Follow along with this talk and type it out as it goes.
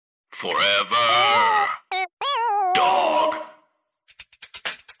Forever. Dog.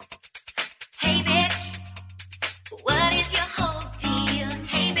 Hey bitch, what is your whole deal?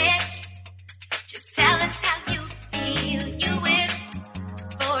 Hey bitch, just tell us how you feel. You wished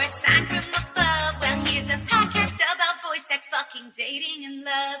for a sign from above. Well, here's a podcast about boys, sex, fucking, dating, and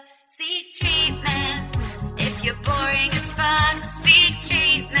love. Seek treatment if you're boring as fuck. Seek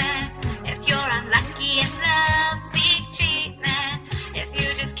treatment if you're unlucky in love. Seek treatment if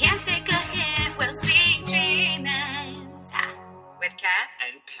you just can't take a hint. Well, seek treatment. With Kat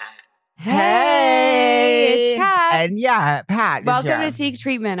and Pat. Hey, it's Kat. And yeah, Pat. Welcome to Seek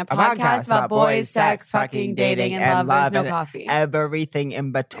Treatment, a podcast about boys, sex, fucking, dating, and love. There's no coffee. Everything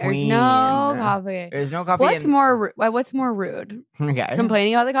in between. There's no coffee. There's no coffee. What's more rude? Okay.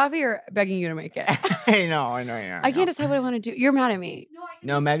 Complaining about the coffee or begging you to make it? I know. I can't decide what I want to do. You're mad at me.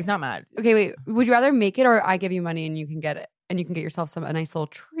 No, Meg's not mad. Okay, wait. Would you rather make it or I give you money and you can get it? And you can get yourself a nice little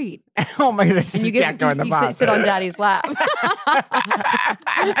treat. Oh my goodness. And you sit on daddy's lap. Okay.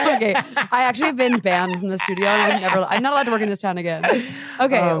 I actually have been banned from the studio and I'm not allowed to work in this town again.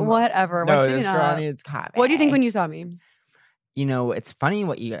 Okay, whatever. No, What's this even girl up? needs coffee. What do you think when you saw me? You know, it's funny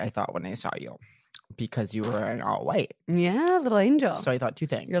what I thought when I saw you. Because you were in all white. Yeah, little angel. So I thought two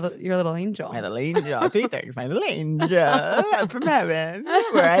things. You're a little angel. My little angel. Three things. My little angel from heaven,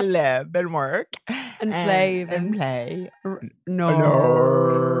 where I live and work. And play. And play.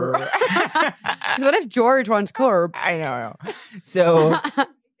 No. So what if George wants corp? I know. So.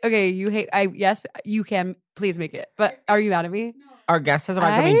 Okay, yes, you can. Please make it. But are you mad at me? Our guest has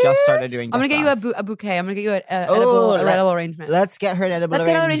arrived and we just started doing I'm going to get you a bouquet. I'm going to get you an edible arrangement. Let's get her an edible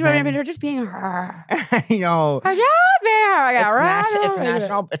arrangement. Let's get an arrangement. Her just being her. I know. Her just being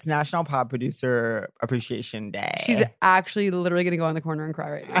her. It's National Pop Producer Appreciation Day. She's actually literally going to go in the corner and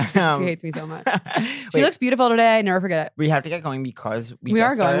cry right now. She hates me so much. She looks beautiful today. I never forget it. We have to get going because we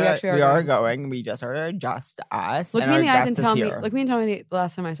are going. We just started Just Us. Look me in the eyes and tell me. Look me and tell me the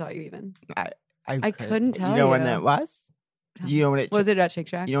last time I saw you even. I couldn't tell you. You know when it was? Do you know when it was? It at Shake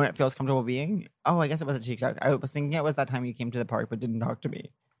Shack? You know when it feels comfortable being? Oh, I guess it was at Shake Shack. I was thinking it was that time you came to the park but didn't talk to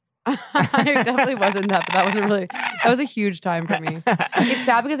me. I definitely wasn't that, but that was a huge time for me. It's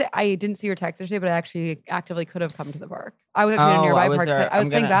sad because I didn't see your text yesterday, but I actually actively could have come to the park. I was actually in a nearby park. I was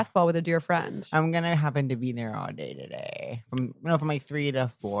playing basketball with a dear friend. I'm gonna happen to be there all day today, from like 3 to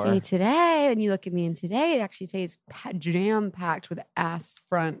 4. See today, and you look at me, and today it actually stays jam packed with ass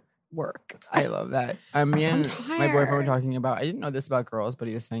front work. I love that. Me and my boyfriend were talking about, I didn't know this about girls, but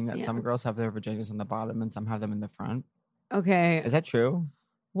he was saying that some girls have their vaginas on the bottom and some have them in the front. Okay. Is that true?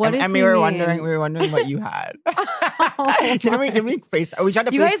 What is we were wondering what you had. Didn't we face? We tried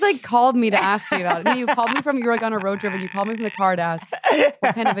to. You guys called me to ask me about it. You called me you were on a road trip and you called me from the car to ask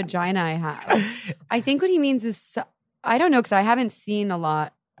what kind of vagina I have. I think what he means is, I don't know, because I haven't seen a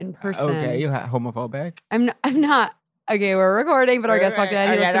lot in person. Okay, you homophobic? I'm not. Okay, we're recording, but our guest walked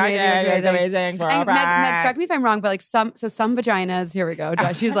in. He looks amazing. It's amazing. Meg, correct me if I'm wrong, but some vaginas. Here we go.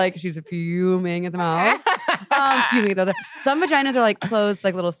 She's fuming at the mouth. Fuming at the. Some vaginas are closed,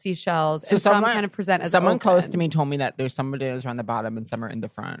 like little seashells, and some kind of present as someone open. Close to me told me that there's some vaginas around the bottom and some are in the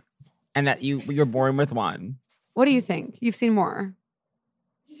front, and that you're born with one. What do you think? You've seen more.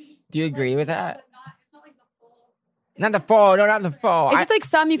 Do you agree with that? Not the full. No, not the full. It's just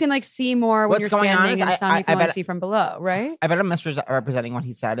some you can see more when you're standing, and some you can only see from below, right? I bet I'm misrepresenting what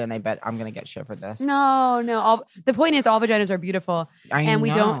he said, and I bet I'm gonna get shit for this. No. The point is, all vaginas are beautiful, and we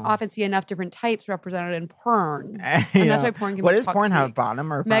know. don't often see enough different types represented in porn, and that's why porn can be What does toxic. porn have?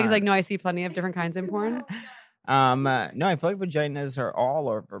 Bottom or front? Meg's like, no, I see plenty of different kinds in porn. No, I feel like vaginas are all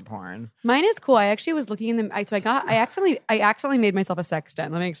over porn. Mine is cool. I actually was looking in them. I accidentally made myself a sex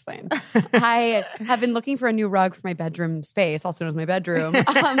den. Let me explain. I have been looking for a new rug for my bedroom space, also known as my bedroom,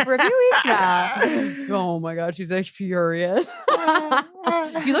 for a few weeks now. Oh my God, she's furious.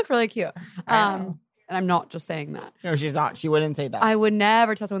 You look really cute. And I'm not just saying that. No, she's not. She wouldn't say that. I would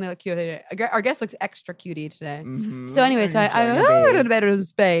never tell someone they look cute. Our guest looks extra cutie today. Mm-hmm. So anyway, I went to the bedroom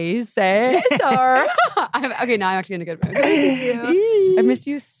space. Okay, now I'm actually in a good mood. I miss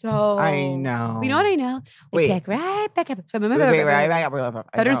you so. I know. You know what I know? Wait. Back right back up.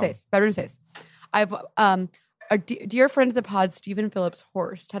 Bedroom space. I've a dear friend of the pod, Stephen Phillips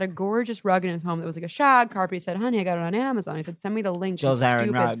Horst, had a gorgeous rug in his home that was like a shag carpet. He said, honey, I got it on Amazon. He said, send me the link. Jill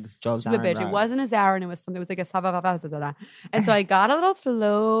Zarin rugs. Stupid bitch. It wasn't a Zarin. It was something. It was like a and so I got a little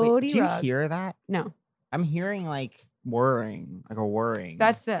floaty Wait, do you rug. hear that? No. I'm hearing whirring, like a whirring.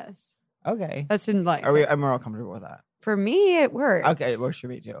 That's this. Okay. That's in life. I'm all comfortable with that. For me, it works. Okay, it works for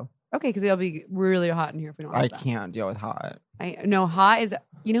me too. Okay, because it'll be really hot in here if we don't. I can't deal with hot. I know hot is.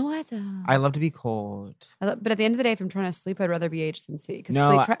 You know what? I love to be cold. But at the end of the day, if I'm trying to sleep, I'd rather be H than C. Because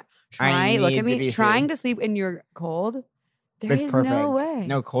No, try. Look need at to me. be C. Trying to sleep in your cold. There It's is perfect. no way.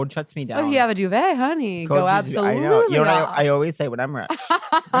 No, cold shuts me down. Oh, if you have a duvet, honey, Cold go shuts me- absolutely. I know. You know what off. I always say when I'm rich.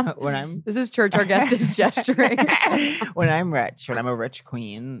 when I'm This is church. Our guest is gesturing. when I'm rich, when I'm a rich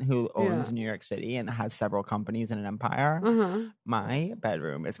queen who owns Yeah. New York City and has several companies and an empire, my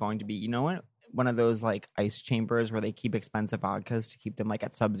bedroom is going to be, you know what? One of those like ice chambers where they keep expensive vodkas to keep them like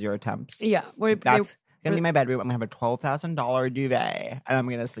at sub-zero temps. Yeah, That's gonna be my bedroom. I'm gonna have a $12,000 duvet and I'm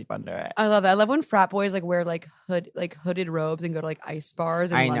gonna sleep under it. I love that. I love when frat boys like wear like hooded robes and go to like ice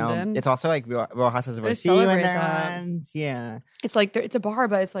bars in I London. know. It's also like Real Houses of They OC when celebrate they're that. on. Yeah. It's like it's a bar,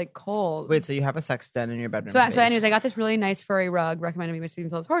 but it's like cold. Wait, so you have a sexton in your bedroom? So space. anyways, I got this really nice furry rug recommended me by Stephen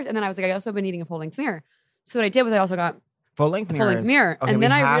Phillips Horse, and then I was like, I also been needing a full length mirror. So what I did was I also got full-length mirrors. full-length mirror. Okay, And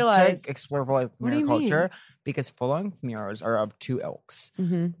then we I have realized- to explore full-length What do mirror you mean? culture because full-length mirrors are of two ilks.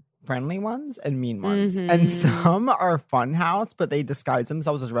 Mm-hmm. Friendly ones and mean ones. And some are fun house, but they disguise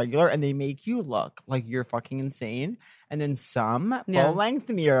themselves as regular and they make you look like you're fucking insane. And then some Yeah. full-length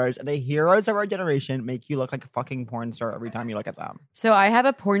mirrors, the heroes of our generation, make you look like a fucking porn star every time you look at them. So I have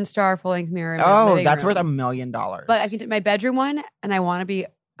a porn star full length mirror. In my living that's room. worth $1 million. But I can my bedroom one, and I want to be.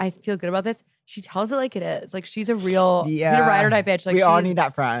 I feel good about this. She tells it like it is. Like she's a real, Yeah. a ride or die bitch. Like we all she's- need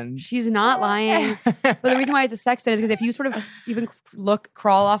that friend. She's not lying. But the reason why it's a sexton is because if you sort of even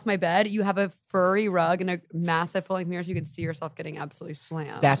crawl off my bed, you have a furry rug and a massive full length mirror, so you can see yourself getting absolutely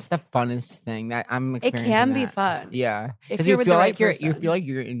slammed. That's the funnest thing that I'm it experiencing. can be that. fun. Yeah, If because you're you with feel the like right you person. feel like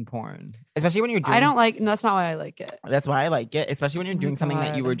you're in porn, especially when you're doing. I don't like. No, that's not why I like it. That's why I like it, especially when you're doing something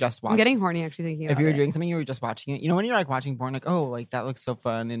that you God. were just watching. I'm getting horny actually thinking about if you were it. doing something you were just watching it, you know when you're like watching porn, like oh, like that looks so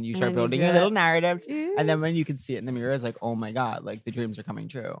fun, and you start then you building do your it. little narratives, Yeah. and then when you can see it in the mirror, it's like oh my god, like the dreams are coming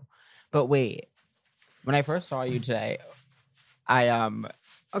true. But wait, when I first saw you today, I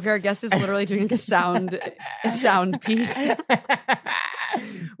Okay, our guest is literally doing a sound piece.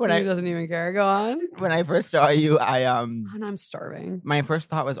 when He I doesn't even care. Go on. when I first saw you, Oh, no, I'm starving. my first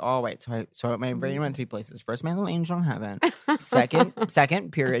thought was, oh wait, so my brain went three places. First, my little angel in heaven.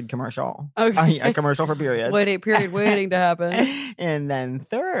 Second, period commercial. Okay. A commercial for periods. Waiting to happen. And then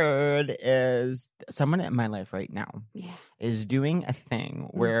third is someone in my life right now Yeah. is doing a thing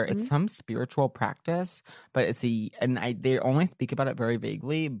where it's some spiritual practice, but they only speak about it very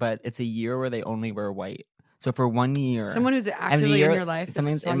vaguely, but it's a year where they only wear white. So for 1 year, Someone who's actively year- in your life.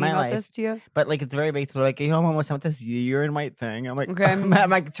 someone's Is in talking my about life. this to you. but like it's very vague. So like, I'm almost done with this year in white thing. I'm like, Okay.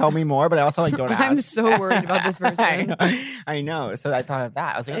 I'm like, tell me more, but I also like don't ask. I'm so worried about this person. I know. So I thought of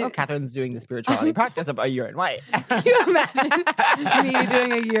that. I was like, oh, Catherine's doing the spirituality practice of a year in white. Can you imagine me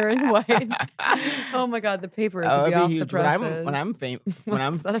doing a year in white? Oh my God, the papers would be That off would be the huge. presses. When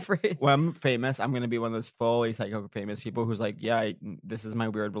I'm What's that a phrase? when I'm famous, I'm gonna be one of those fully psycho famous people who's like, yeah, this is my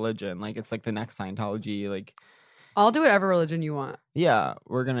weird religion. Like it's like the next Scientology. Like, I'll do whatever religion you want. yeah,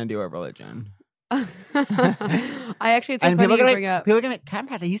 we're gonna do a religion. I actually, it's so And funny people you are bring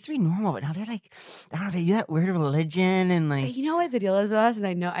up. they used to be normal, but now they're like, I don't know, they do that weird religion and like, You know what the deal is with us? And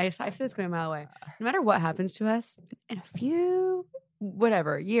I know, I've said this going a mile away. No matter what happens to us, in a few,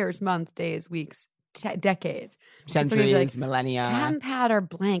 whatever, years, months, days, weeks, decades, centuries, millennia. Tempad or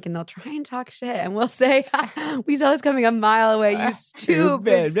blank, and they'll try and talk shit, and we'll say, "We saw this coming a mile away. You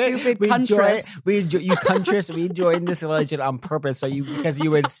stupid countryess." You countryess. We joined this religion on purpose, because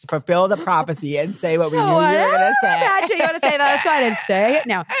you would fulfill the prophecy and say what we knew you were gonna say. Actually, you want to say that? Let's go ahead and say it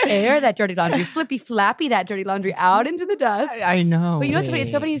now. Air that dirty laundry, flippy flappy that dirty laundry out into the dust. I know. But you know what's funny?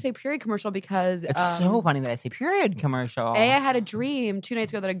 It's so wait. funny you say period commercial because It's so funny that I say period commercial. I had a dream 2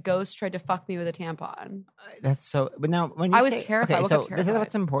 nights ago that a ghost tried to fuck me with a tampon. That's so. But now, when you I was say, terrified. I Okay, woke so up this is terrified.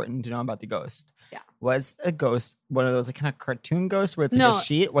 what's important to know about the ghost. Yeah. Was a ghost one of those like kind of cartoon ghosts where it's No, like a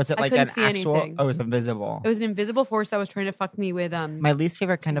sheet? Was it I like couldn't an see actual? anything. Oh, it was invisible. It was an invisible force that was trying to fuck me with My least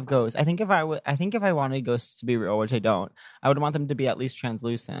favorite kind of ghost. I think if I wanted ghosts to be real, which I don't, I would want them to be at least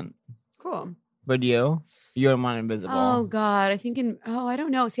translucent. Cool. Would you? You would want invisible. Oh God, I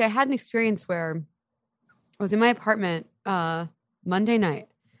don't know. See, I had an experience where I was in my apartment Monday night,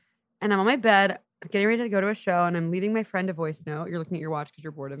 and I'm on my bed getting ready to go to a show, and I'm leaving my friend a voice note. You're looking at your watch because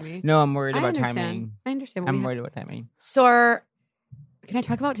you're bored of me. No, I'm worried I about understand. timing. I understand. I'm worried about timing. So, can I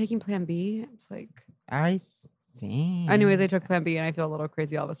talk about taking Plan B? It's like, I think. anyways, I took Plan B, and I feel a little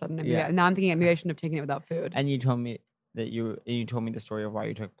crazy all of a sudden. Yeah. Now I'm thinking maybe I shouldn't have taken it without food. And you told me. that you told me the story of why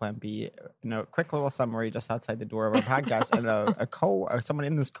you took Plan B in a quick little summary just outside the door of our podcast, and someone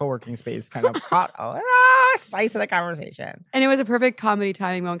in this co-working space kind of caught a slice of the conversation. And it was a perfect comedy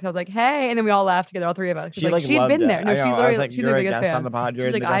timing moment because I was like, "Hey," and then we all laughed together, all three of us. She like she'd loved been it. there. No, I she know. I literally was like, she's you're the a biggest guest fan. on the pod. You're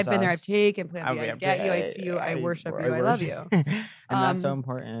She's in like, the "I've been there. I've guest taken Plan B. I get you. I see you. I worship you. I love you." And that's so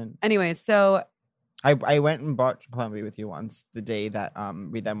important. Anyway, so I went and bought Plan B with you once. The day that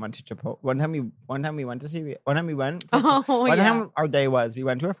we then went to Chipotle. One time we went to see. One time we went. One time our day was we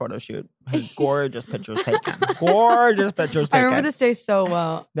went to a photo shoot. Had gorgeous pictures taken. Gorgeous pictures taken. I remember this day so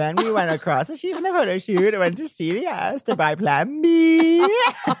well. Then we went across the street from the photo shoot and went to CVS to buy Plan B.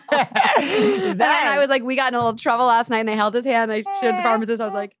 And then I was like, we got in a little trouble last night, and I held his hand. I showed the pharmacist. I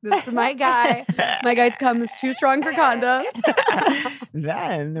was like, this is my guy. My guy's comes too strong for condoms.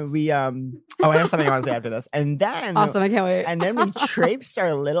 Then we I have something I want to say after this. And then Awesome, I can't wait. And then we traipsed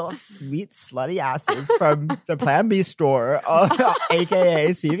our little sweet slutty asses from the Plan B store, aka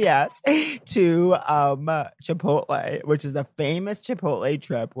CVS, to Chipotle, which is the famous Chipotle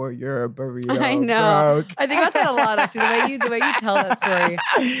trip where your burrito I know. broke. I think about that a lot, actually. The way you tell that story.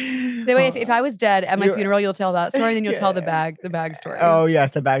 The way if I was dead at my funeral, you'll tell that story, then you'll tell the bag story. Oh yes,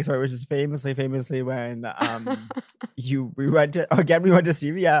 the bag story, which is famously when we went to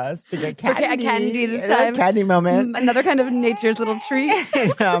CVS to get candy. A candy this time. Candy moment. Another kind of nature's little treat.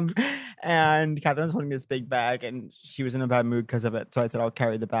 And Catherine was holding this big bag, and she was in a bad mood because of it. So I said, I'll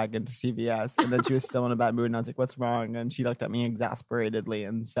carry the bag into CVS. And then she was still in a bad mood, and I was like, what's wrong? And she looked at me exasperatedly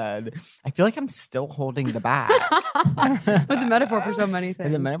and said, I feel like I'm still holding the bag. It was a metaphor for so many things.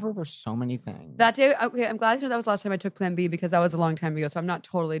 It's a metaphor for so many things. That day, okay, I'm glad to know that was the last time I took Plan B because that was a long time ago. So I'm not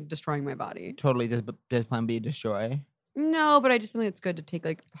totally destroying my body. Totally. Does Plan B destroy? No, but I just think it's good to take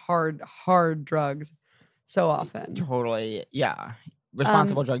like hard drugs so often. Totally. Yeah.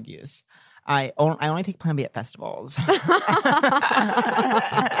 Responsible drug use. I only take Plan B at festivals. I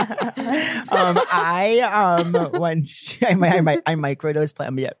microdose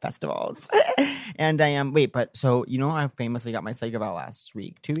Plan B at festivals, and I am so I famously got my psych eval last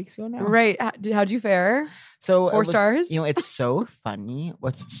week, 2 weeks ago now. Right? How'd you fare? So 4 stars. It's so funny.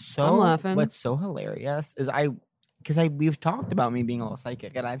 I'm laughing. What's so hilarious is we've talked about me being a little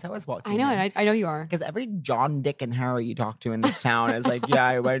psychic, and as I was walking, I know, and I know you are. Because every John, Dick, and Harry you talk to in this town is like,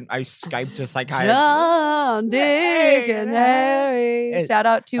 I Skyped a psychiatrist. John, Dick, and Harry. Shout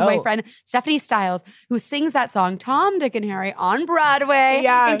out to my friend Stephanie Stiles, who sings that song, Tom, Dick, and Harry, on Broadway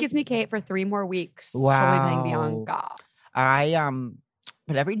and Kiss Me Kate for 3 more weeks. Wow. She'll be playing Bianca.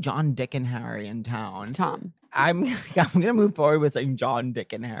 But every John, Dick, and Harry in town. It's Tom. I'm gonna move forward with saying John,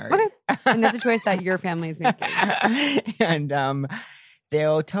 Dick, and Harry. Okay. And that's a choice that your family is making. And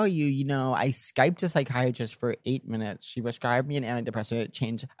they'll tell you, I Skyped a psychiatrist for 8 minutes. She prescribed me an antidepressant. It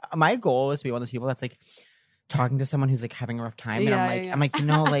changed. My goal is to be one of those people that's like talking to someone who's like having a rough time, and I'm like,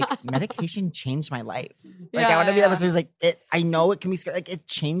 medication changed my life. Like I want to be that person who's like, I know it can be scary. Like it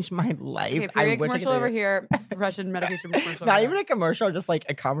changed my life. Okay, period commercial over here. Depression medication commercial. Not even a commercial, just like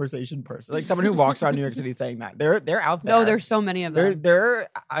a conversation person, like someone who walks around New York City saying that they're out there. Oh, there's so many of them.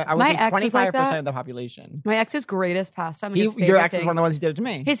 I would say 25% of the population. My ex's greatest pastime. Your ex is one of the ones who did it to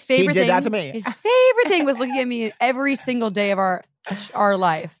me. His favorite thing. He did that to me. His favorite thing was looking at me every single day of our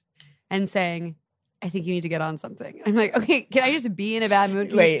life and saying, I think you need to get on something. I'm like, okay, can I just be in a bad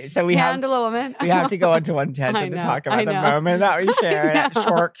mood? Wait, so we handle a woman? We have to go into one tangent to talk about the moment that we shared at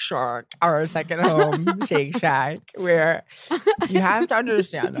Shork, our second home, Shake Shack, where you have to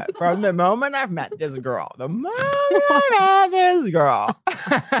understand that from the moment I've met this girl, I'm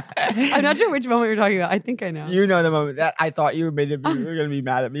not sure which moment you're talking about. I think I know. You know the moment that I thought you were going to be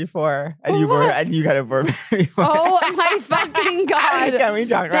mad at me for, and you were, and you kind of were. Oh my fucking God. Can we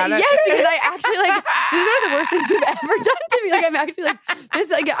talk about it? Yes, because I actually this is one of the worst things you've ever done to me. Like I'm actually like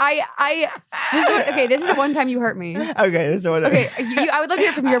this. Like this is the one time you hurt me. Okay, this is what. Okay, I would love to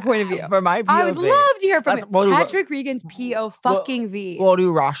hear from your point of view. From my POV, I would love to hear from Patrick Regan's POV. We'll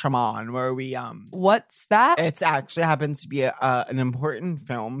do Rashomon, where we What's that? It actually happens to be an important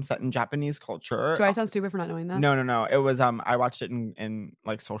film set in Japanese culture. Do I sound stupid for not knowing that? No. It was I watched it in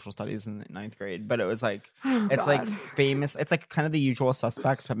like social studies in 9th grade, but it was like like famous. It's like kind of the Usual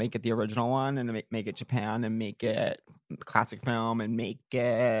Suspects, but make it the original one and make it Japan and make it classic film and make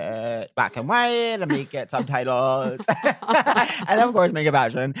it black and white and make it subtitles and of course make it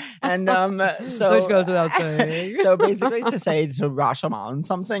fashion and so which goes without saying. So basically to Rashomon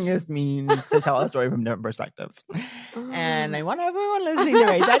something means to tell a story from different perspectives, and I want everyone listening to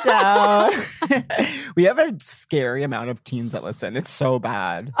write that down. We have a scary amount of teens that listen. It's so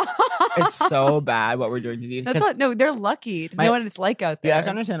bad. It's so bad what we're doing to these. No, they're lucky to know what it's like out there. Yeah, I have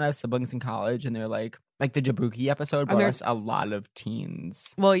to understand I have siblings in college and they're like the Jabuki episode brought us a lot of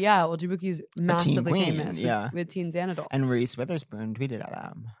teens. Well, yeah. Well, Jabuki's massively queen, famous with teens and adults. And Reese Witherspoon tweeted at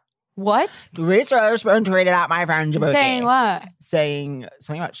them. What? Reese Witherspoon tweeted at my friend Jabuki. Saying what? Saying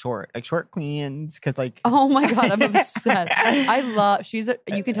something about short queens. Because oh my God, I'm obsessed.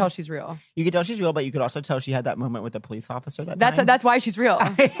 You can tell she's real. You can tell she's real, but you could also tell she had that moment with the police officer that time. That's why she's real.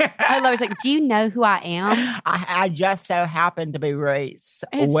 I love it. It's like, do you know who I am? I just so happen to be Reese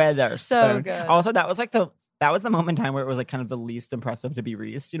Witherspoon. So good. Also, that was the moment in time where it was like kind of the least impressive to be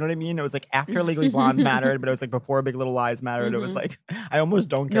Reese. You know what I mean? It was like after Legally Blonde mattered, but it was like before Big Little Lies mattered. It was like, I almost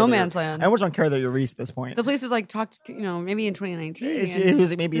don't care. No man's land. I almost don't care that you're Reese at this point. The police was like, maybe in 2019. It was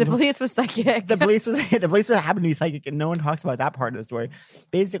like maybe the police was psychic. The police was happened to be psychic, and no one talks about that part of the story.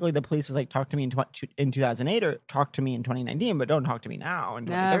 Basically, the police was like, talk to me in 2008 or talk to me in 2019, but don't talk to me now in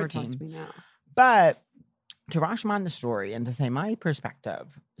 2013. Never talk to me now. But to Rashomon the story and to say my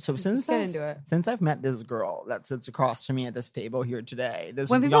perspective. So since I've met this girl that sits across from me at this table here today,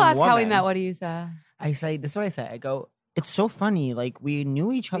 when people ask how we met, what do you say? I say, this is what I say. I go, it's so funny. Like, we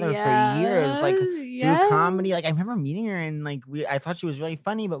knew each other for years, like through comedy. Like, I remember meeting her and like I thought she was really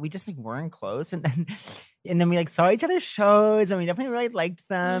funny, but we just like weren't close. And then we like saw each other's shows and we definitely really liked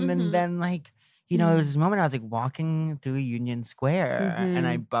them. And then like, there was this moment I was like walking through Union Square and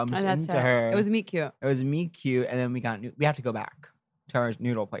I bumped into her. It was meet cute. It was meet cute, and then we have to go back to our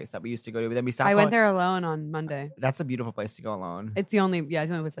noodle place that we used to go to. But then we stopped. I went there alone on Monday. That's a beautiful place to go alone. It's the only place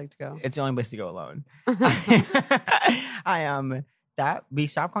I like to go. It's the only place to go alone. We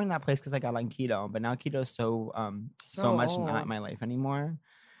stopped going to that place because I got on keto, but now keto is so much not in my life anymore.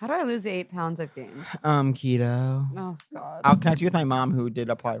 How do I lose the 8 pounds I've gained? Keto. Oh, God. I'll connect you with my mom who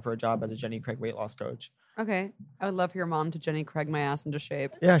did apply for a job as a Jenny Craig weight loss coach. Okay. I would love for your mom to Jenny Craig my ass into shape.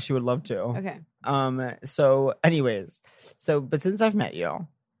 Yeah, she would love to. Okay. So anyways, but since I've met you,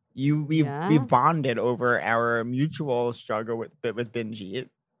 we've bonded over our mutual struggle with binge eat.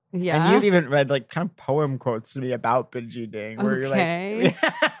 Yeah. And you've even read like kind of poem quotes to me about binge eating where you're like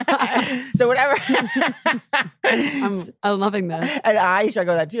so whatever. I'm loving this. And I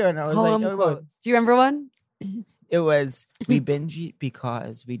struggle with that too. And I was poem like, quotes. Do you remember one? It was, we binge eat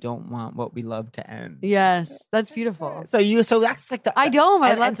because we don't want what we love to end. Yes, that's beautiful. So that's like the... I don't,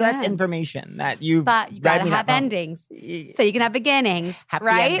 but I love so that's information that you've... But you gotta have endings. So you can have beginings, Happy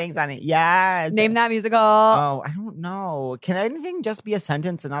right? endings on it, yes. Name that musical. Oh, I don't know. Can anything just be a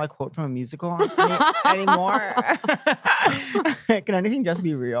sentence and not a quote from a musical anymore? Can anything just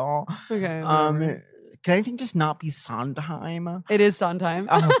be real? Okay. Can anything just not be Sondheim? It is Sondheim.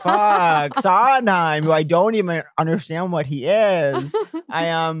 Oh, fuck. Sondheim, who I don't even understand what he is.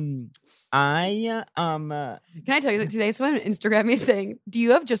 Can I tell you that today someone Instagrammed me saying, do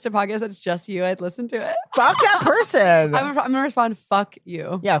you have just a podcast that's just you? I'd listen to it. Fuck that person. I'm going to respond, fuck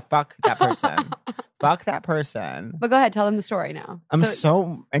you. Yeah, fuck that person. Fuck that person. But go ahead, tell them the story now. I'm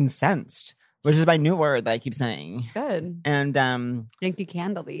so incensed. Which is my new word that I keep saying. It's good. And Yankee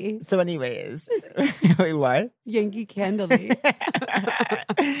Candle-y. So anyways. Wait, what? Yankee Candle-y.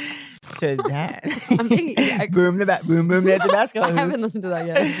 So that I'm thinking boom, boom, there's a basketball hoop. I haven't listened to that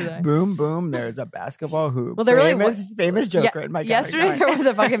yet today. Boom, boom, there's a basketball hoop. Well, there really was famous joker in my yesterday there was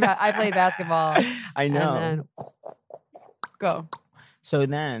a fucking I played basketball. I know. And then go. So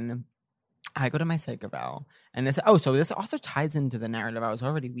then I go to my psych eval. And this also ties into the narrative I was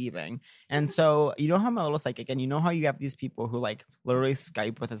already weaving. And so, you know how I'm a little psychic, and you know how you have these people who like literally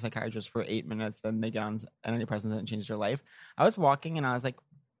Skype with a psychiatrist for 8 minutes, then they get on antidepressants and it changes their life. I was walking and I was like,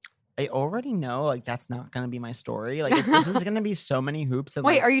 I already know like that's not going to be my story. Like this is going to be so many hoops. And,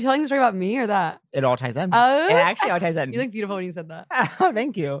 wait, are you telling the story about me or that? It all ties in. Oh, it actually all ties in. You look beautiful when you said that. Oh,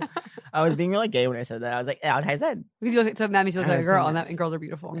 thank you. I was being really gay when I said that. I was like, it all ties in. Because you look, so that means you look like a girl, and girls are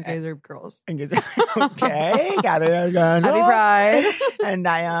beautiful, and gays are girls. And gays are okay. Catherine, Happy Pride. And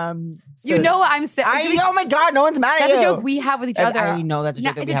I you know what I'm saying? Oh my God, no one's mad at you. That's a joke we have with each other. I know that's a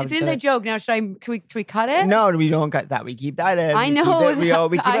joke that we have with each other. It's a joke. Now, can we cut it? No, we don't cut that. We keep that in. I know.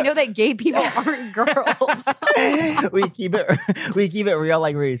 I know that gay people aren't girls. we keep it real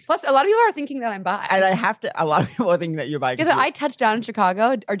like Reese. Plus, a lot of people are thinking that I'm bi. And a lot of people are thinking that you're bi. Because I touched down in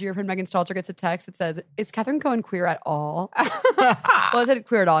Chicago, our dear friend Megan Stalter gets a text that says, "Is Catherine Cohen queer at all?" Well, I said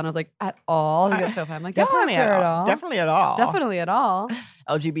queer at all, and I was like, "At all?" I think that's so fun. I'm like, definitely queer at all. Definitely at all. Definitely at all.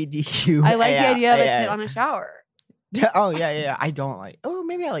 LGBTQ. I like the idea of it's hit on a shower. Oh, yeah. I don't like. Oh,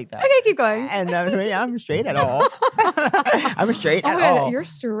 maybe I like that. Okay, keep going. And so maybe I'm straight at all. I'm straight at God, all. You're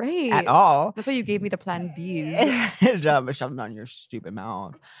straight. At all. That's why you gave me the Plan B. And shoved it on your stupid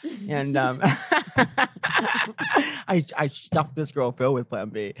mouth. And I stuffed this girl Phil with Plan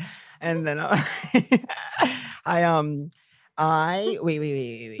B, and then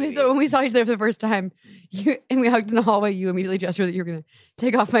wait. So when we saw each other for the first time, and we hugged in the hallway, you immediately gestured that you were going to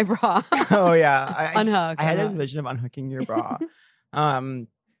take off my bra. Oh yeah, Unhook. I had this vision of unhooking your bra.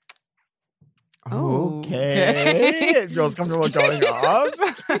 Okay. It feels comfortable going off.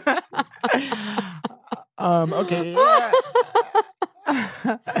 Okay.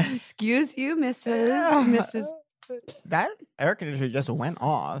 Excuse you, Mrs. That air conditioner just went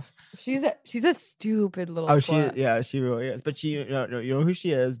off. She's a stupid little slut. She really is. But you know who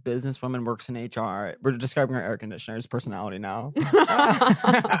she is. Businesswoman, works in HR. We're describing her air conditioner's personality now.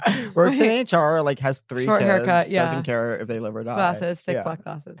 Works in HR, like has 3 Short kids. haircut, yeah. Doesn't care if they live or die. Glasses, thick black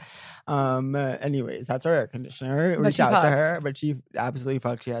glasses. Anyways, that's our air conditioner. But Reach she out to fucks. her, but she absolutely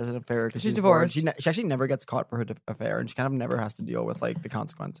fucks. She has an affair because She's divorced. divorced. She actually never gets caught for her affair, and she kind of never has to deal with like the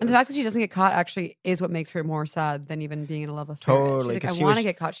consequences. And the fact that she doesn't get caught actually is what makes her more sad than even being in a loveless marriage. Totally, She's 'cause like, she I want to was-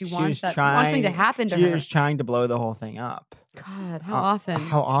 get caught. She she wants was that. She wants something to trying- happen to She her. was trying to blow the whole thing up. God, how often?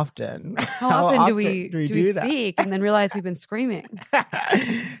 How often? How often do we do that? speak and then realize we've been screaming?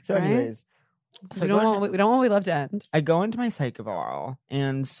 So, Right? anyways, We don't want what we love to end. I go into my psych eval,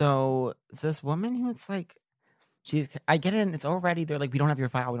 and so it's this woman who it's like, I get in, it's already, they're like, we don't have your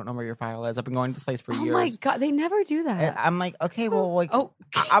file, we don't know where your file is. I've been going to this place for Oh years. my God, they never do And that. I'm like, okay, well, like, Oh.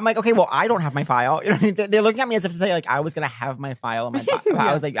 I'm like, okay, well, I don't have my file. You know, they're looking at me as if to say, like, I was gonna have my file in my box. Yeah.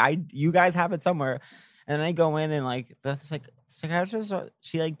 I was like, you guys have it somewhere. And then I go in and like the psychiatrist,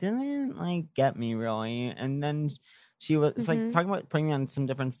 she like didn't like get me really. And then she was like talking about putting me on some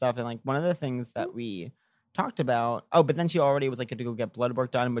different stuff. And like one of the things that we talked about, but then she already was like good to go get blood work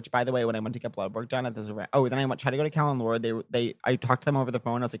done, which by the way, when I went to get blood work done at this event, then I tried to go to Cal and Lord. I talked to them over the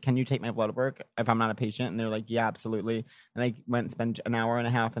phone. I was like, can you take my blood work if I'm not a patient? And they're like, yeah, absolutely. And I went and spent an hour and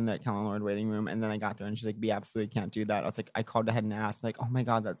a half in the Cal and Lord waiting room. And then I got there and she's like, we absolutely can't do that. I was like, I called ahead and asked, like, oh my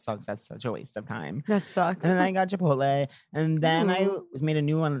God, that sucks. That's such a waste of time. That sucks. And then I got Chipotle, and then I made a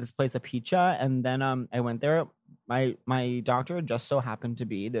new one at this place, a pizza, and then I went there. My doctor just so happened to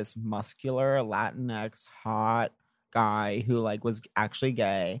be this muscular Latinx hot guy who like was actually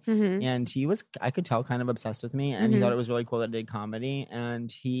gay, and he was, I could tell, kind of obsessed with me, and he thought it was really cool that I did comedy,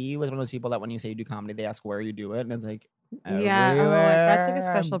 and he was one of those people that when you say you do comedy, they ask where you do it, and it's like Yeah, that's like a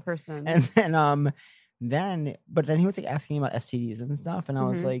special person. And then but then he was like asking about STDs and stuff, and I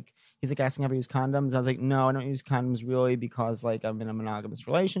was like, he's like asking if I use condoms. I was like, no, I don't use condoms really because like I'm in a monogamous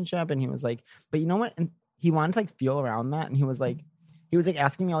relationship. And he was like, but you know what? And he wanted to like feel around that, and he was like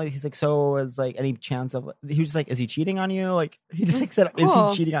asking me all these. He's like, so is like any chance of? He was just like, is he cheating on you? Like he just like said, is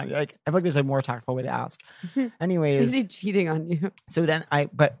he cheating on you? Like I feel like there's a more tactful way to ask. Anyways, Is he cheating on you? so then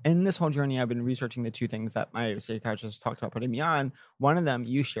but in this whole journey, I've been researching the 2 things that my psychiatrist talked about putting me on. One of them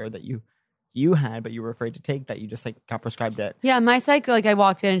you shared that you had, but you were afraid to take, that you just like got prescribed it. Yeah, my psych, like I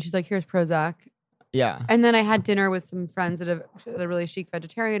walked in and she's like, here's Prozac. Yeah. And then I had dinner with some friends at a really chic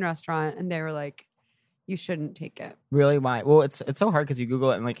vegetarian restaurant, and they were like, you shouldn't take it. Really? Why? Well, it's so hard because you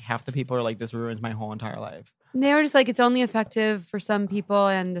Google it and like half the people are like, this ruined my whole entire life. And they were just like, it's only effective for some people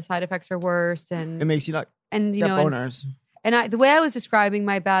and the side effects are worse. And It makes you not and you get know, boners. and the way I was describing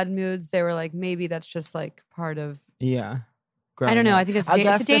my bad moods, they were like, maybe that's just like part of. Yeah. I don't know. I think guess it's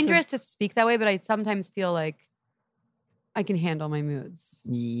this dangerous is- to speak that way, but I sometimes feel like I can handle my moods.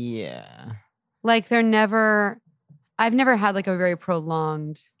 Yeah. Like I've never had like a very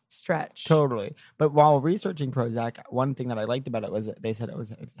prolonged stretch. Totally. But while researching Prozac, one thing that I liked about it was that they said it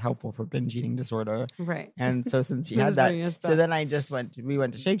was helpful for binge eating disorder. Right. And so since you This had is that, bringing us so back. then we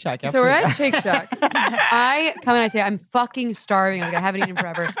went to Shake Shack after So we're that. at Shake Shack. I come and I say, I'm fucking starving. Like I haven't eaten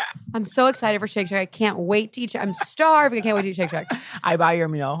forever. I'm so excited for Shake Shack. I can't wait to eat. I'm starving. I can't wait to eat Shake Shack. I buy your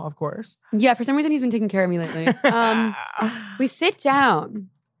meal, of course. Yeah, for some reason he's been taking care of me lately. We sit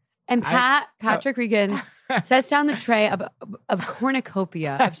down, and Patrick Regan sets down the tray of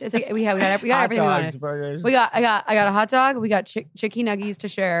cornucopia. It's like we got Hot everything we dogs, wanted. burgers. I got a hot dog. We got chicky nuggies to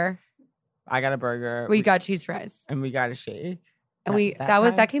share. I got a burger. We got cheese fries. and we got a shake. And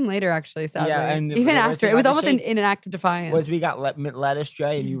time that came later actually. Sadly, Yeah, and even the worst after thing it was about the almost shake in an act of defiance. was we got lettuce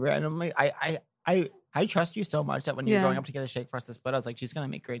tray, and you randomly. I trust you so much that when you were Yeah. going up to get a shake for us to split, I was like, she's gonna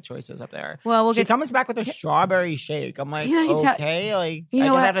make great choices up there. Well, we'll She get comes back with a strawberry shake. I'm like, Can I tell- okay, like You I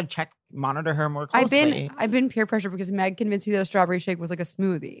know guess I what? have to monitor her more I've closely. been peer pressured because Meg convinced me that a strawberry shake was like a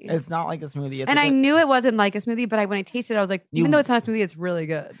smoothie. It's not like a smoothie. It's And like I knew it wasn't like a smoothie, but when I tasted it, I was like, even though it's not a smoothie, it's really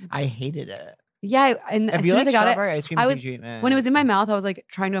good. I hated it. Yeah, and If as you soon like as I got it, strawberry ice cream, I it's a was treatment. when it was in my mouth, I was like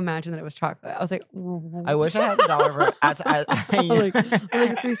trying to imagine that it was chocolate. I was like, I wish I had $1 for. I'm like, it's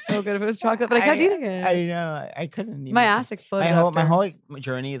gonna be so good if it was chocolate, but I kept eating it. I know. I couldn't. Even, My ass exploded. My whole like,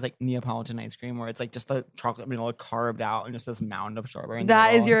 journey is like Neapolitan ice cream, where it's like just the chocolate vanilla carved out and just this mound of strawberry. In the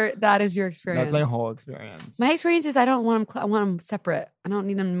That is middle. your experience. That's my whole experience. My experience is I don't want them. I want them separate. I don't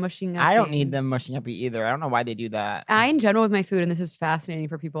need them mushing up. I don't need them mushing up either. I don't know why they do that. I in general with my food, and this is fascinating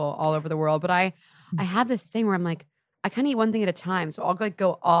for people all over the world, but I have this thing where I'm like, I kind of eat one thing at a time. So I'll like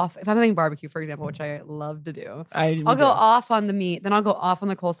go off if I'm having barbecue, for example, which I love to do. I'll go off on the meat, then I'll go off on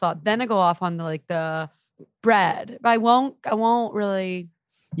the coleslaw, then I go off on the bread. But I won't really.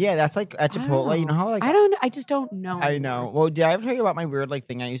 Yeah, that's like at Chipotle. You know how like I just don't know. I know. Well, did I ever tell you about my weird like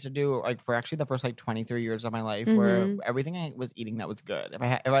thing I used to do like for actually the first like 23 years of my life, where everything I was eating that was good. If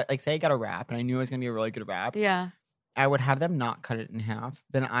I like say I got a wrap and I knew it was gonna be a really good wrap, Yeah. I would have them not cut it in half.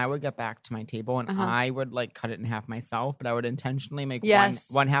 Then I would get back to my table and I would like cut it in half myself, but I would intentionally make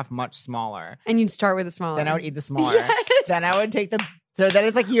one half much smaller. And you'd start with the smaller. Then I would eat the smaller. Yes. Then I would take the. So then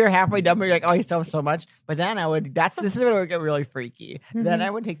it's like you're halfway done, but you're like, oh, I still have so much. But then I would. This is where it would get really freaky. Then I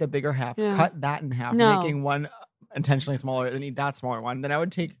would take the bigger half, cut that in half, making one intentionally smaller, and eat that smaller one. Then I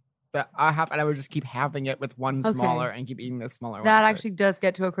would take the half, and I would just keep halving it with one smaller, and keep eating the smaller one. That actually does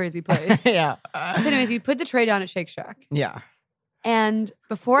get to a crazy place. Yeah. So anyways, you put the tray down at Shake Shack. Yeah. And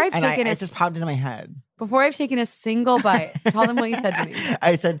before I've taken it just popped into my head. Before I've taken a single bite, tell them what you said to me.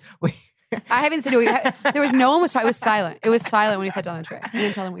 I said, wait. I haven't said there was no one was. It was silent. It was silent when he sat down the tray. You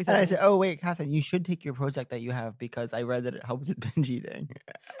didn't tell them what you said. And I said, "Oh wait, Catherine, you should take your Prozac that you have because I read that it helps with binge eating."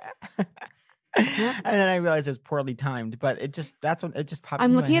 And then I realized it was poorly timed, but it just popped.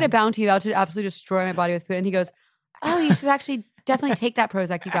 I'm looking at a bounty about to absolutely destroy my body with food, and he goes, "Oh, you should actually definitely take that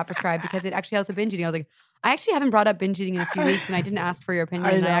Prozac you got prescribed because it actually helps with binge eating." I was like, I actually haven't brought up binge eating in a few weeks, and I didn't ask for your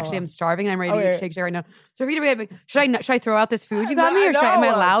opinion. And I actually am starving, and I'm ready to eat Shake Shack right now. So for you to be, should I throw out this food you got me, or am I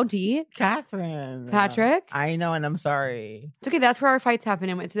allowed to eat? Catherine, Patrick, I know, and I'm sorry. It's okay. That's where our fights happen,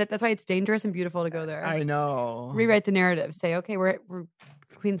 and that's why it's dangerous and beautiful to go there. I know. Rewrite the narrative. Say, okay, we're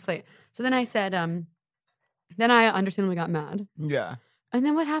clean slate. So then I said, then I understandably got mad. Yeah. And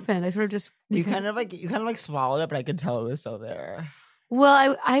then what happened? I sort of just you kind of like swallowed it, but I could tell it was still there.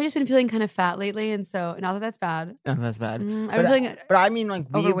 Well, I've just been feeling kind of fat lately, and so not that that's bad. No, that's bad. I've been feeling but I mean, like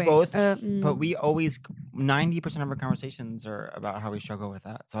we overweight. both, but we always 90% of our conversations are about how we struggle with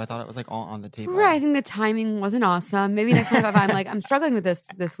that. So I thought it was like all on the table. Right. I think the timing wasn't awesome. Maybe next time if I'm like I'm struggling with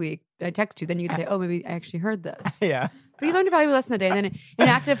this week, I text you, then you could say, oh, maybe I actually heard this. Yeah. But you learned a valuable lesson the day. And then in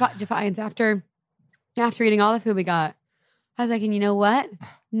active defiance, after eating all the food we got, I was like, and you know what?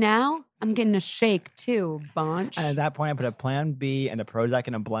 Now I'm getting a shake too, bunch. And at that point, I put a Plan B and a Prozac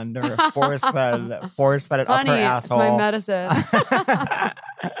in a blender, force fed it Honey, up her asshole. It's my medicine.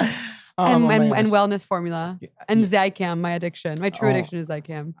 and wellness formula. And Zycam, my addiction. My true addiction is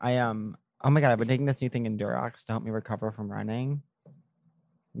Zycam. Oh my God, I've been taking this new thing in Durox to help me recover from running.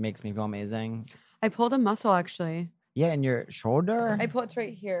 Makes me feel amazing. I pulled a muscle actually. Yeah, in your shoulder? It's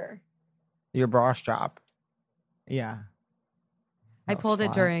right here. Your bra strap. Yeah. I pulled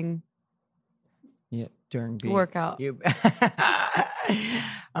it during workout.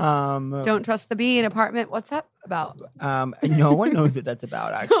 Don't trust the bee in apartment. What's that about? No one knows what that's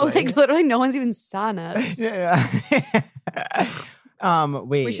about, actually. Like literally no one's even saw us. Yeah.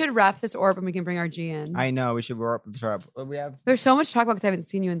 Wait. We should wrap this orb and we can bring our G in. I know. We should wrap this up. There's so much to talk about because I haven't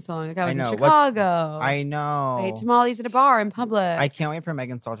seen you in so long. Like I was in Chicago. I know. I ate tamales at a bar in public. I can't wait for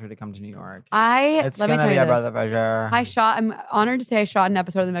Megan Stalter to come to New York. It's let me tell you a brother pleasure. I'm honored to say I shot an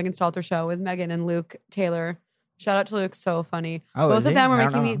episode of the Megan Stalter show with Megan and Luke Taylor. Shout out to Luke, so funny. Oh, both of them were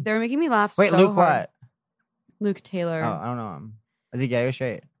making me laugh. Wait, so Luke hard. what? Luke Taylor. Oh, I don't know him. Is he gay or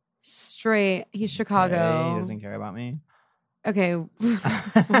straight? Straight. He's Chicago. He doesn't care about me. Okay,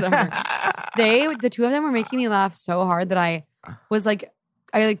 whatever. The two of them were making me laugh so hard that I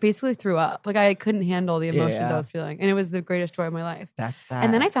basically threw up. Like I couldn't handle the emotions I was feeling, and it was the greatest joy of my life. That's that.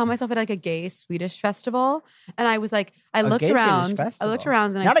 And then I found myself at like a gay Swedish festival, and I was like, I looked around, and I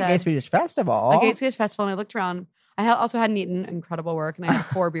said, a gay Swedish festival. A gay Swedish festival, and I looked around. I also hadn't eaten incredible work, and I had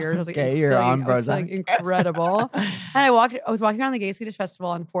 4 beers. I was like, okay, you're on, I was like, incredible. And I was walking around the gay Swedish festival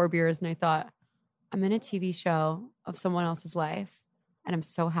on 4 beers, and I thought, I'm in a TV show of someone else's life, and I'm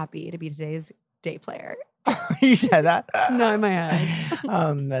so happy to be today's day player. You said that? No, in my head.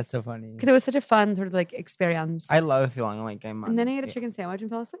 That's so funny. Because it was such a fun sort of like experience. I love feeling like I'm. And then I ate a chicken sandwich and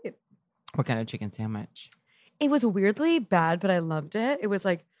fell asleep. What kind of chicken sandwich? It was weirdly bad, but I loved it. It was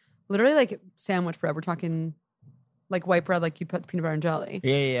like literally like sandwich bread. We're talking like white bread, like you put peanut butter and jelly.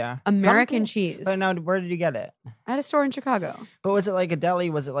 Yeah. American cheese. But now, where did you get it? I had a store in Chicago. But was it like a deli?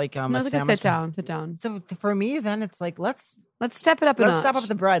 Was it like No, a it was like a sandwich? sit down. So for me, then it's like let's step it up a notch. step up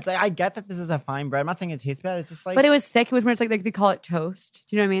the breads. I get that this is a fine bread. I'm not saying it tastes bad. It's just like, But it was thick. It was when it's like they call it toast.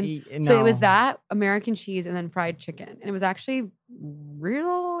 Do you know what I mean? So it was no. that American cheese and then fried chicken, and it was actually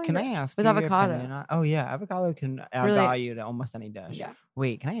real. Can I ask with you your avocado? opinion on- Oh yeah, avocado can add Really- value to almost any dish. Yeah.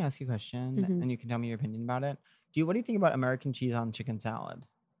 Wait, can I ask you a question Mhm. and you can tell me your opinion about it? What do you think about American cheese on chicken salad?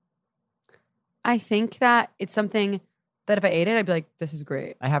 I think that it's something that if I ate it, I'd be like, "This is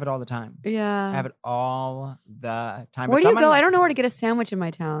great." I have it all the time. Yeah. I have it all the time. Where But do you go? someone- I don't know where to get a sandwich in my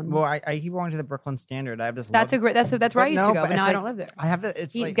town. Well, I keep going to the Brooklyn Standard. I have this. that's love- that's where I But used to no, go, but but now it's I don't like- live there. I have the.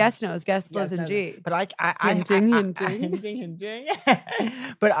 It's like Guest knows. Guest lives Yes, in no, G. But I Hinting. hinting.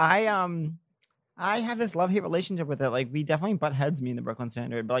 But I have this love-hate relationship with it. Like we definitely butt heads, me and the Brooklyn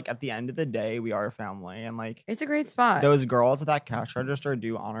Standard. But like at the end of the day, we are a family, and like It's a great spot. those girls at that cash register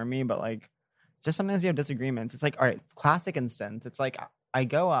do honor me. But like, just sometimes we have disagreements. It's like, all right, classic instance. It's like I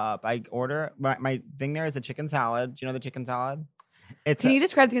go up, I order my thing. There is a chicken salad. Do you know the chicken salad? It's Can you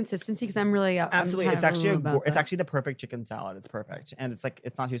describe the consistency? Because I'm really absolutely. I'm It's kind of actually about it's that. actually the perfect chicken salad. It's perfect, and it's like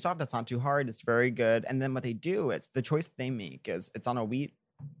it's not too soft. It's not too hard. It's very good. And then what they do is the choice they make is it's on a wheat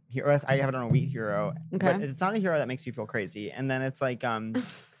hero. I have it on a wheat hero, but Okay. it's not a hero that makes you feel crazy. And then it's like and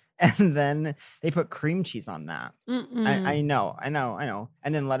then they put cream cheese on that. I know.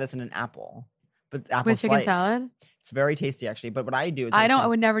 And then lettuce and an apple, but the apple with chicken slice. salad. It's very tasty actually. But what I do is I say-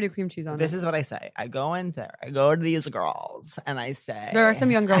 would never do cream cheese on This it. is what I say. I go in there. I go to these girls, and I say There are some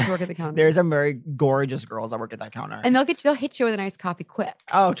young girls who work at the counter. There's some very gorgeous girls that work at that counter. And they'll hit you with a nice coffee quick.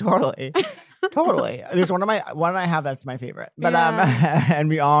 Oh, totally. Totally. There's one I have that's my favorite. But Yeah. and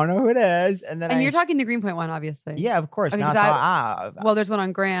we all know who it is. And then And you're talking the Greenpoint one, obviously. yeah, of course. Okay, Now 'cause so I have. Well, there's one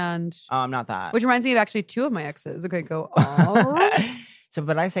on Grand, Not that. which reminds me of actually two of my exes. Okay, go. All right. So,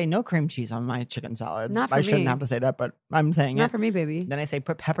 but I say no cream cheese on my chicken salad. Not for I shouldn't me. have to say that, but I'm saying Not it. for me, baby. Then I say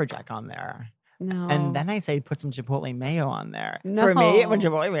put pepper jack on there. No. And then I say put some chipotle mayo on there. For me, when No.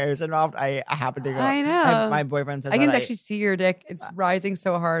 chipotle mayo is involved, I happen to go. I know. My boyfriend says I can that actually see your dick. It's rising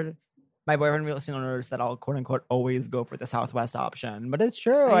so hard. my boyfriend really noticed that I'll quote unquote always go for the Southwest option, but it's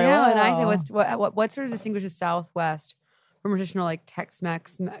true. I know. And I will. say, what sort of distinguishes Southwest from traditional like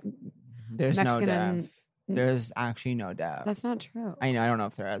Tex-Mex? There's Mexican no and- dev. There's actually no dev. That's not true. I know. I don't know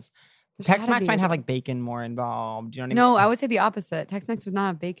if there is. There's gotta Tex-Mex be. might have like bacon more involved. Do you know what No, I I would say the opposite. Tex-Mex does not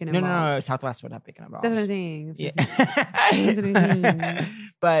have bacon mean? involved. No. Southwest would have bacon involved. That's what I'm saying. That's what I'm Yeah. saying.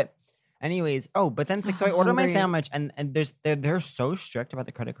 But anyways, but then so I I'm order my hungry. sandwich and they're so strict about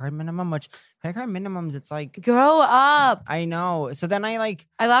the credit card minimum, which credit card minimums, it's like Grow up. I know. So then I like,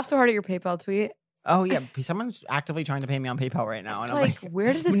 I laughed so hard at your PayPal tweet. oh yeah, someone's actively trying to pay me on PayPal right now. It's And I'm like,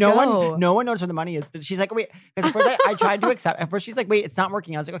 where does this no go? one knows where the money is. She's like, wait, because at first I tried to accept. At first she's like, wait, it's not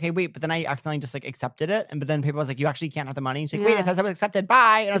working. I was like, okay, wait, but then I accidentally just like accepted it, and but then people was like, you actually can't have the money. And she's like, wait, Yeah. it says it was accepted.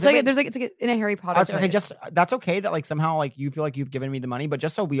 Bye. And I was It's like wait. it's like in a Harry Potter. I was like, okay, place. just that's okay that like somehow like you feel like you've given me the money, but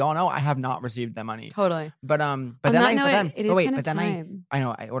just so we all know, I have not received the money. totally. But On then that I note, but then it is but wait, kind but of then time. I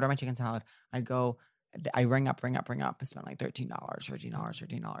know I order my chicken salad. I go. I ring up. I spend like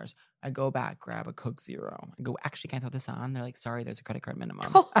 $13. I go back, grab a Coke Zero. I go, actually, can I throw this on? They're like, sorry, there's a credit card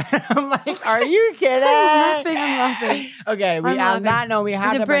minimum. I'm like, are you kidding? I'm laughing. Okay, I'm laughing. on that note, we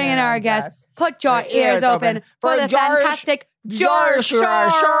have To to bring in our guest. Put your ears open for the fantastic Josh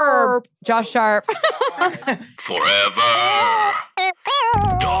Sharp. Josh Sharp. Forever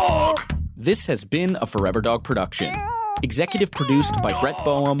Dog. This has been a Forever Dog production. Executive produced by Brett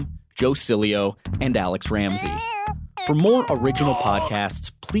Boehm, Joe Cilio, and Alex Ramsey. For more original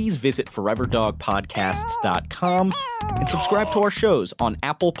podcasts, please visit foreverdogpodcasts.com and subscribe to our shows on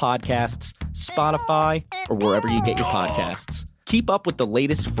Apple Podcasts, Spotify, or wherever you get your podcasts. Keep up with the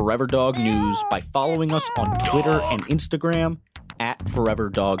latest Forever Dog news by following us on Twitter and Instagram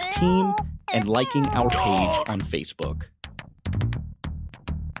 @ForeverDogTeam and liking our page on Facebook.